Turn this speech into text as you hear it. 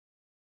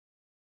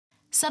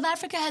South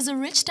Africa has a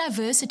rich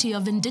diversity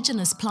of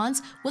indigenous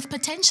plants with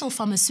potential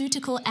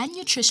pharmaceutical and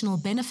nutritional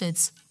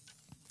benefits.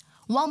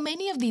 While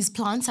many of these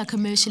plants are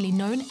commercially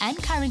known and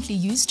currently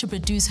used to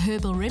produce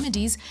herbal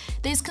remedies,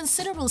 there's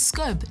considerable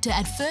scope to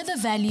add further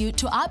value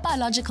to our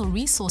biological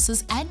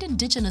resources and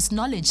indigenous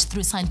knowledge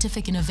through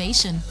scientific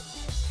innovation.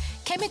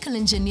 Chemical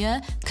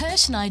engineer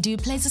Kersch Naidoo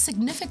plays a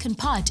significant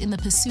part in the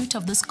pursuit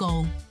of this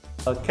goal.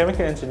 A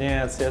chemical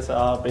engineer at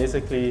CSIR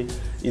basically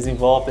is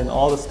involved in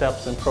all the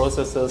steps and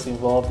processes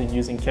involved in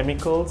using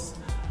chemicals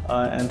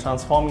and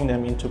transforming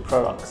them into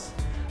products.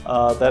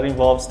 That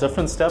involves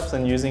different steps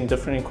and using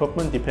different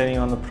equipment depending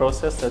on the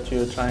process that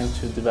you're trying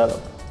to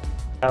develop.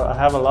 I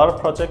have a lot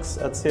of projects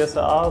at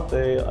CSIR.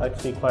 They're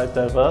actually quite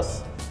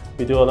diverse.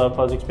 We do a lot of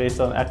projects based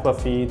on aqua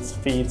feeds,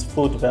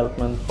 food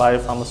development,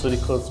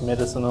 biopharmaceuticals,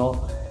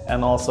 medicinal,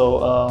 and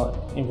also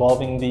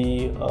involving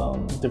the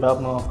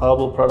development of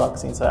herbal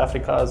products in South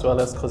Africa, as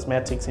well as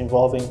cosmetics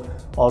involving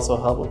also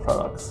herbal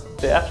products.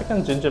 The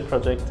African Ginger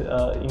Project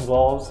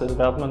involves the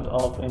development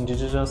of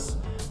indigenous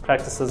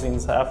practices in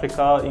South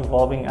Africa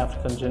involving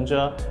African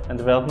ginger and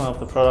development of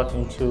the product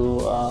into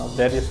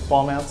various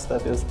formats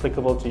that is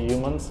applicable to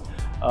humans.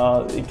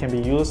 It can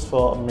be used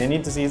for many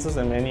diseases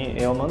and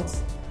many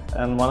ailments,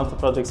 and one of the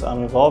projects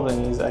I'm involved in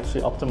is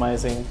actually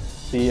optimizing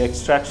the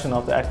extraction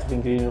of the active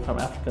ingredient from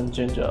African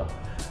ginger.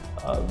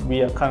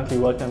 We are currently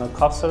working on a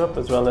cough syrup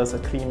as well as a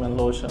cream and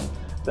lotion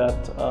that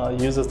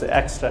uses the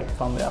extract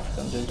from the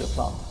African ginger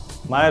plant.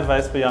 My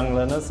advice for young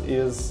learners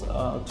is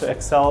to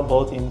excel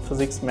both in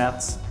physics,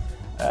 maths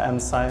and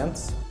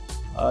science.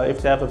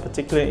 If they have a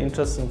particular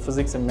interest in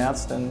physics and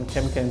maths, then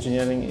chemical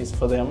engineering is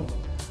for them.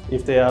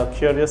 If they are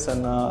curious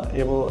and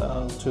able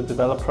to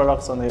develop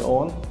products on their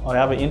own, or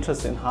have an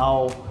interest in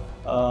how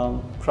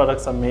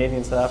products are made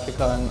in South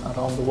Africa and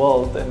around the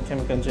world, then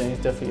chemical engineering is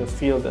definitely a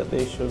field that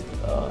they should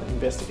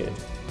investigate.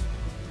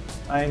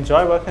 I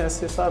enjoy working at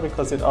CSIR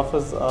because it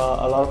offers a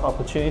lot of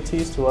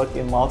opportunities to work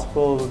in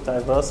multiple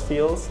diverse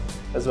fields,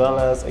 as well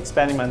as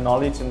expanding my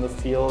knowledge in the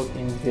field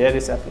in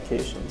various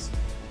applications.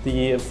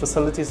 The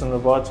facilities and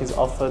laboratories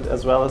offered,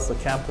 as well as the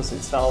campus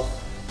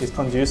itself, is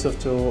conducive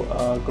to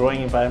a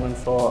growing environment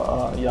for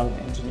a young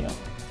engineer.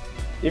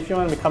 If you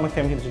want to become a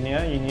chemical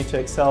engineer, you need to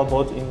excel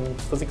both in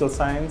physical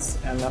science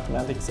and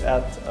mathematics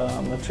at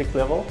matric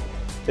level.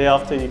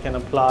 Thereafter, you can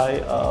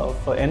apply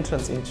for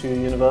entrance into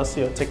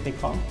university or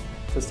technicon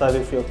to study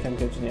the field of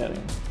chemical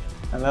engineering.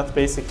 And that's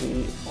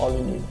basically all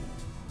you need.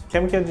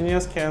 Chemical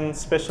engineers can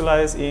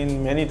specialize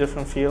in many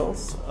different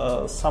fields.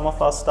 Some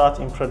of us start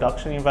in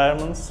production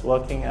environments,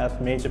 working at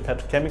major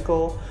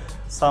petrochemical.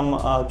 Some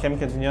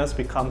chemical engineers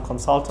become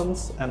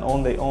consultants and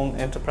own their own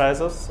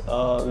enterprises,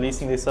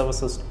 leasing their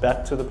services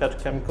back to the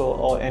petrochemical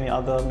or any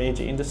other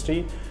major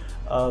industry.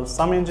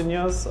 Some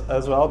engineers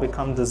as well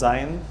become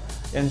design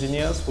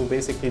engineers who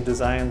basically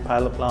design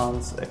pilot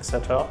plants,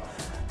 etc.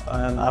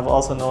 And I've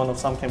also known of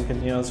some chemical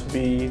engineers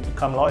who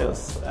become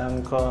lawyers,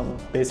 and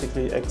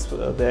basically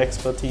their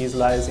expertise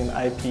lies in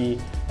IP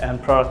and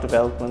product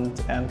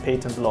development and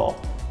patent law.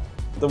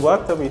 The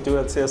work that we do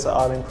at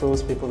CSIR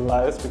improves people's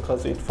lives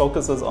because it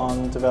focuses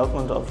on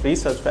development of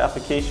research for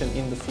application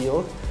in the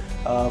field.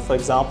 For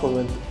example,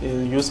 with the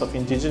use of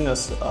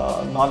indigenous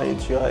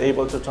knowledge, you are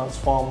able to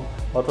transform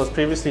what was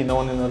previously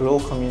known in the rural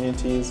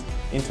communities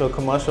into a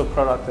commercial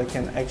product that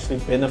can actually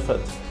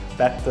benefit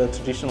back the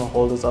traditional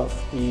holders of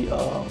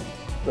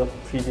the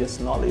previous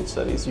knowledge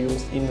that is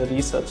used in the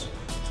research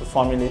to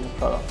formulate a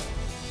product.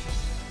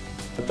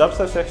 The job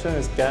satisfaction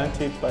is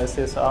guaranteed by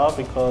CSIR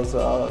because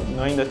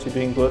knowing that you're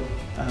doing good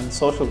and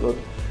social good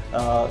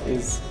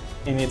is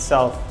in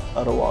itself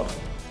a reward.